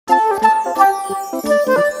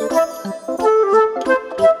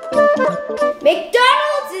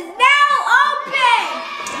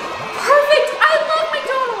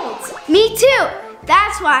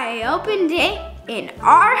opened it in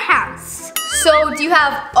our house. So do you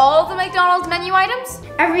have all the McDonald's menu items?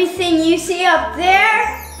 Everything you see up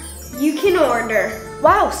there, you can order.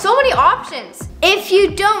 Wow, so many options. If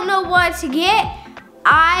you don't know what to get,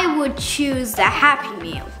 I would choose the Happy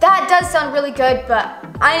Meal. That does sound really good, but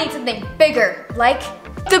I need something bigger, like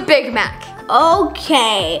the Big Mac.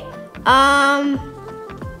 Okay,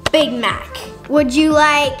 Big Mac. Would you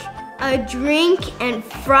like a drink and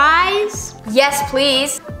fries? Yes,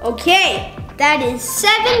 please. Okay, that is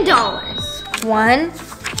 $7. 1,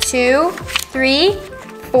 2, 3,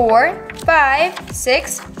 4, 5,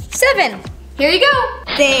 6, 7. Here you go.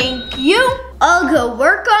 Thank you. I'll go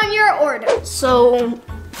work on your order. So,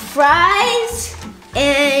 fries,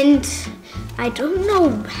 and I don't know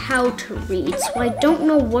how to read, so I don't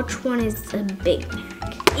know which one is the Big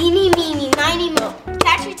Mac. Eeny, meeny, miny, mo.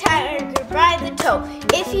 Catch a tiger by the toe.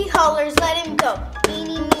 If he hollers, let him go.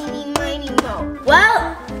 Eeny, meeny, miny, mo.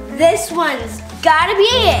 Well, this one's gotta be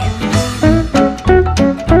it.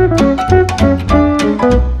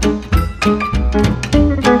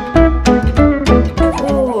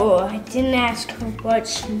 Ask her what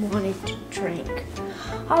she wanted to drink.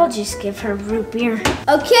 I'll just give her root beer.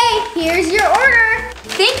 Okay, here's your order.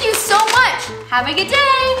 Thank you so much. Have a good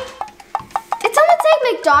day. Did someone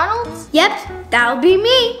say McDonald's? Yep, that'll be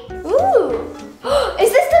me. Ooh,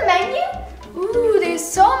 is this the menu? Ooh, there's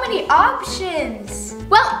so many options.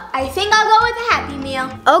 Well, I think I'll go with a Happy Meal.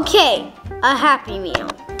 Okay, a Happy Meal.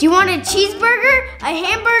 Do you want a cheeseburger, a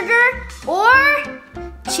hamburger, or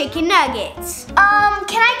chicken nuggets?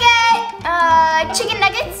 Can I get chicken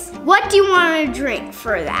nuggets? What do you want to drink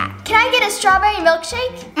for that? Can I get a strawberry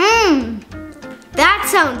milkshake? That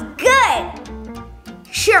sounds good.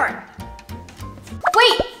 Sure.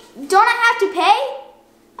 Wait, don't I have to pay?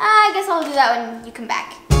 I guess I'll do that when you come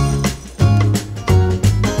back.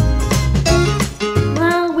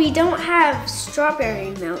 Well, we don't have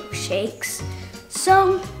strawberry milkshakes,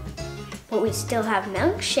 but we still have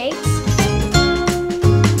milkshakes.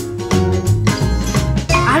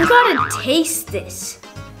 I've got to taste this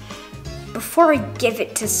before I give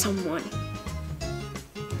it to someone.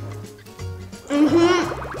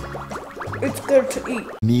 It's good to eat.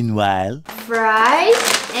 Meanwhile, Fries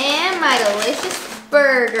and my delicious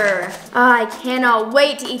burger. I cannot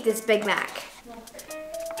wait to eat this Big Mac.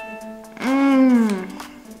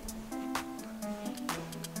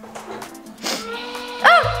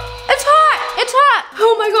 It's hot! It's hot!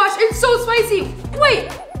 Oh my gosh, it's so spicy! Wait!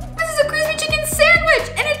 This is a crispy chicken sandwich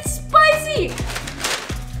and it's spicy!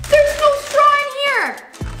 There's no straw in here!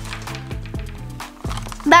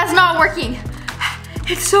 That's not working.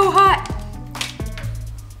 It's so hot.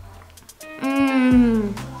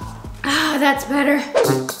 Ah, that's better.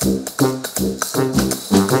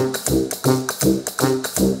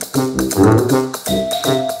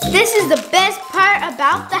 This is the best part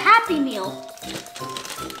about the Happy Meal.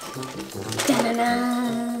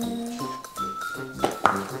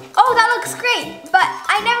 Oh, that looks great, but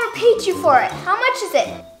I never paid you for it. How much is it?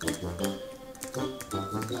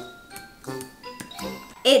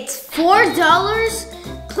 It's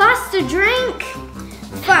 $4 plus the drink,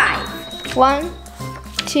 $5. 1,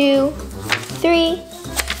 2, 3,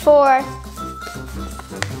 4,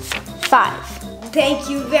 5. Thank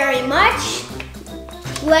you very much.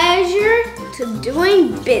 Pleasure to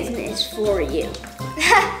doing business for you.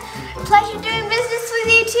 Pleasure doing business with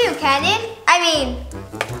you too, Canyon. I mean,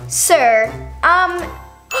 sir.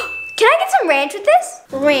 Can I get some ranch with this?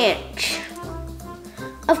 Ranch.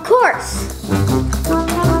 Of course.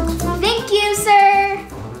 Thank you, sir.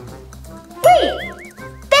 Wait,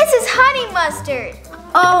 this is honey mustard.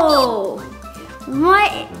 Oh,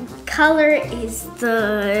 what color is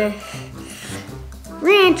the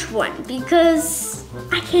ranch one? Because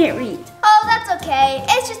I can't read. Oh, that's okay.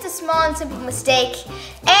 It's just a small and simple mistake.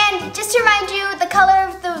 And just to remind you, the color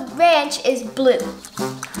of the ranch is blue.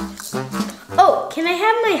 Oh, can I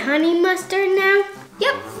have my honey mustard now?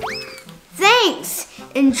 Yep. Thanks.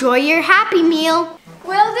 Enjoy your Happy Meal.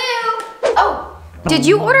 Will do. Oh, did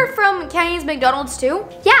you order from Canyon's McDonald's too?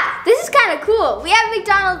 Yeah, this is kind of cool. We have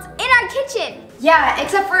McDonald's in our kitchen. Yeah,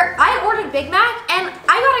 except for I ordered Big Mac and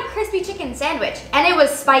I got a crispy chicken sandwich and it was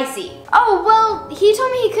spicy. Oh, well, he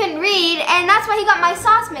told me he couldn't read and that's why he got my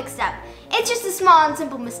sauce mixed up. It's just a small and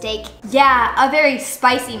simple mistake. Yeah, a very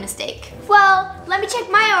spicy mistake. Well, let me check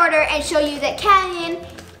my order and show you that Canyon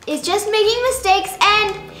is just making mistakes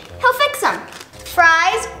and he'll fix them.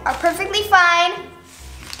 Fries are perfectly fine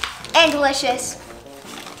and delicious.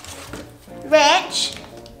 Ranch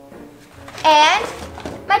and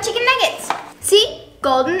my chicken nuggets. See,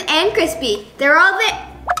 golden and crispy. They're all there.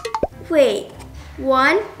 Wait,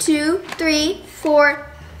 1, 2, 3,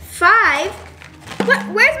 4, 5. What?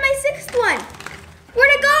 Where's my 6th one?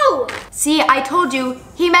 Where'd it go? See, I told you,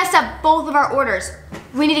 he messed up both of our orders.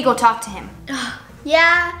 We need to go talk to him.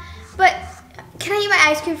 Yeah, but can I eat my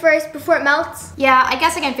ice cream first before it melts? Yeah, I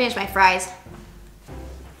guess I can finish my fries.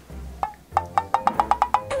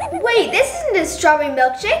 Wait, this isn't a strawberry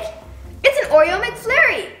milkshake. It's an Oreo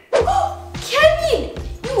McFlurry. Kenyon,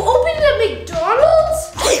 you opened a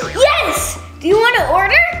McDonald's? Yes! Do you want to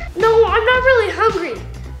order? No, I'm not really hungry,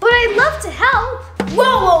 but I'd love to help.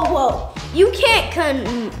 Whoa, whoa, whoa. You can't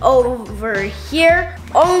come over here.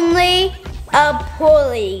 Only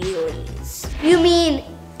employees. You mean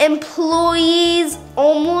employees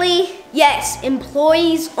only? Yes,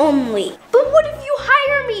 employees only. But what if you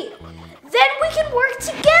hire me? Then we can work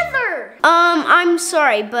together. I'm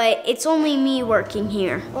sorry, but it's only me working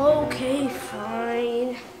here. Okay,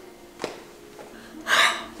 fine.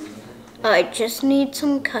 I just need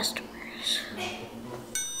some customers.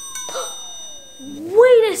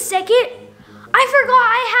 Wait a second. I forgot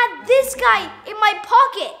I had this guy in my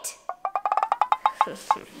pocket.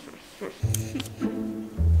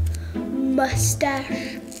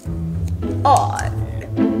 Mustache on.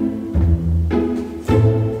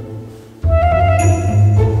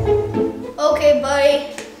 Okay, buddy.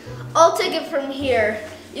 I'll take it from here.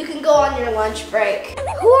 You can go on your lunch break.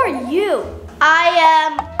 Who are you? I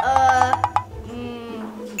am,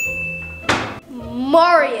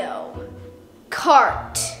 Mario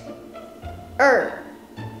Kart.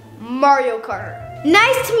 Mario Kart.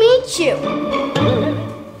 Nice to meet you.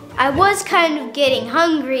 I was kind of getting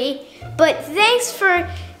hungry, but thanks for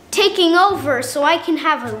taking over so I can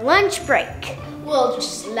have a lunch break. We'll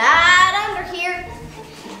just slide under here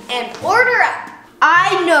and order up.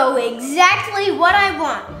 I know exactly what I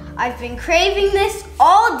want. I've been craving this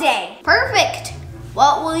all day. Perfect.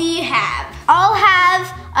 What will you have? I'll have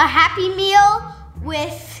a Happy Meal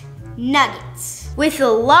with nuggets with a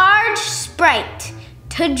large Sprite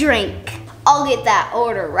to drink. I'll get that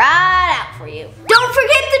order right out for you. Don't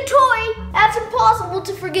forget the toy. That's impossible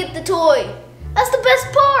to forget the toy. That's the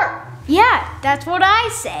best part. Yeah, that's what I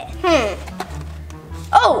said.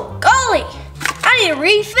 Oh, golly. I need a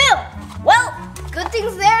refill. Well, good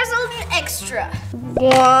things there's an extra.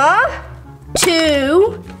 1,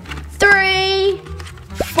 2, 3,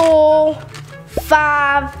 4,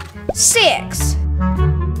 5, 6.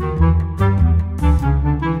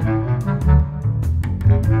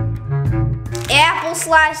 Apple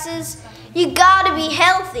slices, you gotta be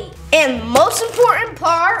healthy. And most important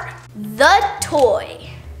part, the toy.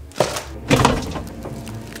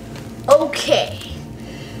 Okay.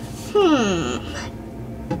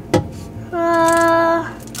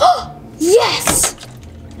 Yes!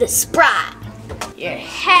 The Sprite. Your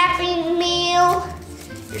Happy Meal,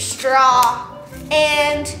 your straw,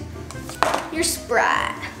 and your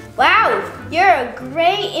Sprite. Wow, you're a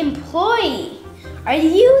great employee. Are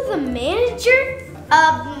you the manager?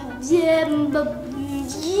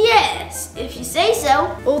 Yes, if you say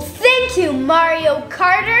so. Well, thank you, Mario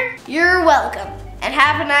Carter. You're welcome, and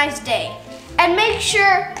have a nice day. And make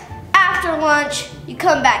sure after lunch you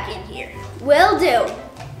come back in here. Will do.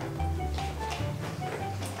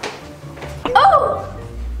 Oh,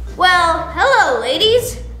 well, hello,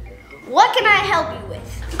 ladies. What can I help you with?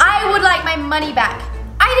 I would like my money back.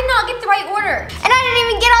 I did not get the right order. And I didn't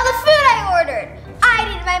even get all the food I ordered. I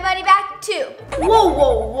need my money back too. Whoa,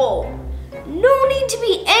 whoa, whoa. No need to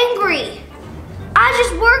be angry. I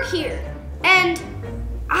just work here. And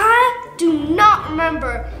I do not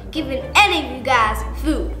remember giving any of you guys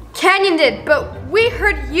food. Canyon did, but we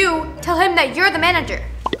heard you tell him that you're the manager.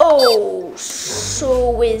 Oh,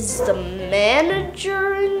 so is the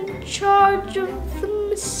manager in charge of the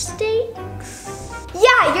mistakes?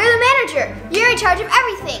 Yeah, you're the manager. You're in charge of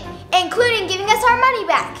everything, including giving us our money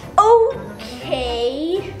back.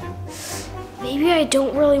 Okay. Maybe I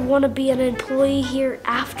don't really want to be an employee here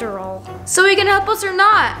after all. So are you gonna help us or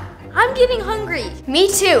not? I'm getting hungry. Me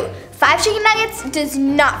too. 5 chicken nuggets does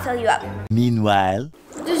not fill you up. Meanwhile,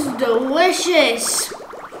 This is delicious.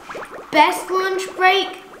 Best lunch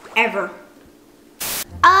break ever.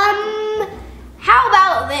 How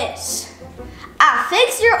about this? I'll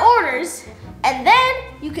fix your orders and then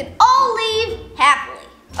you can all leave happily.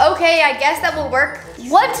 Okay, I guess that will work.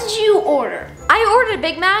 What did you order? I ordered a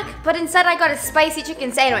Big Mac, but instead I got a spicy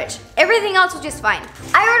chicken sandwich. Everything else was just fine.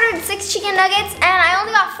 I ordered 6 chicken nuggets and I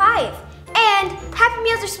only got 5. And Happy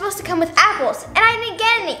Meals are supposed to come with apples and I didn't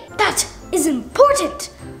get any. That is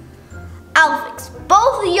important. I'll fix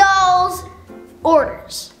both of y'all's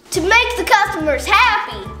orders. To make the customers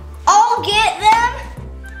happy, I'll get them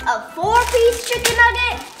a 4-piece chicken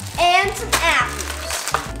nugget and some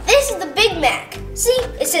apples. This is the Big Mac. See,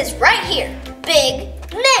 it says right here, Big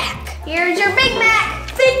Mac. Here's your Big Mac.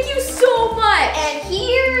 Thank you so much. And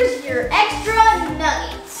here's your extra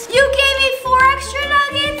nuggets. You gave me 4 extra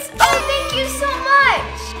nuggets? Oh, thank you so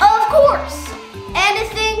much. Of course.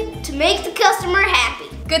 Anything to make the customer happy.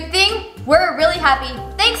 Good thing we're really happy.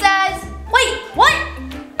 Thanks, Az. Wait, what?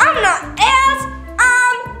 I'm not Az,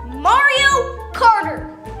 I'm Mario Carter.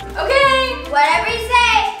 Okay, whatever you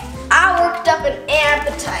say. I worked up an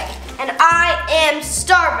appetite and I am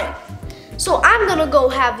starving. So I'm gonna go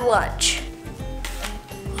have lunch.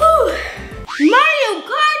 Whew. Mario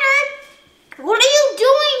Carter, what are you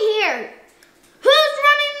doing here? Who's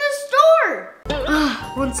running the store?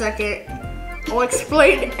 1 second, I'll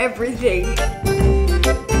explain everything.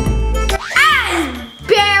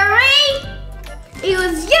 Azbury! It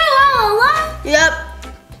was you all along? Yep,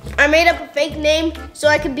 I made up a fake name so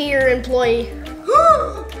I could be your employee.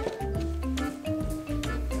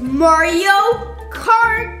 Mario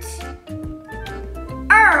Kart.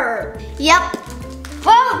 Yep.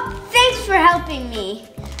 Well, thanks for helping me.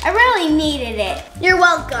 I really needed it. You're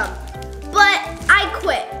welcome. But I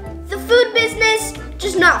quit. The food business,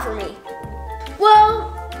 just not for me.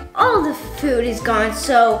 Well, all the food is gone,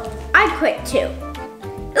 so I quit too.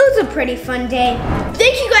 It was a pretty fun day.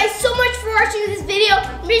 Thank you guys so much for watching this video.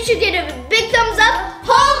 Make sure to give it a big thumbs up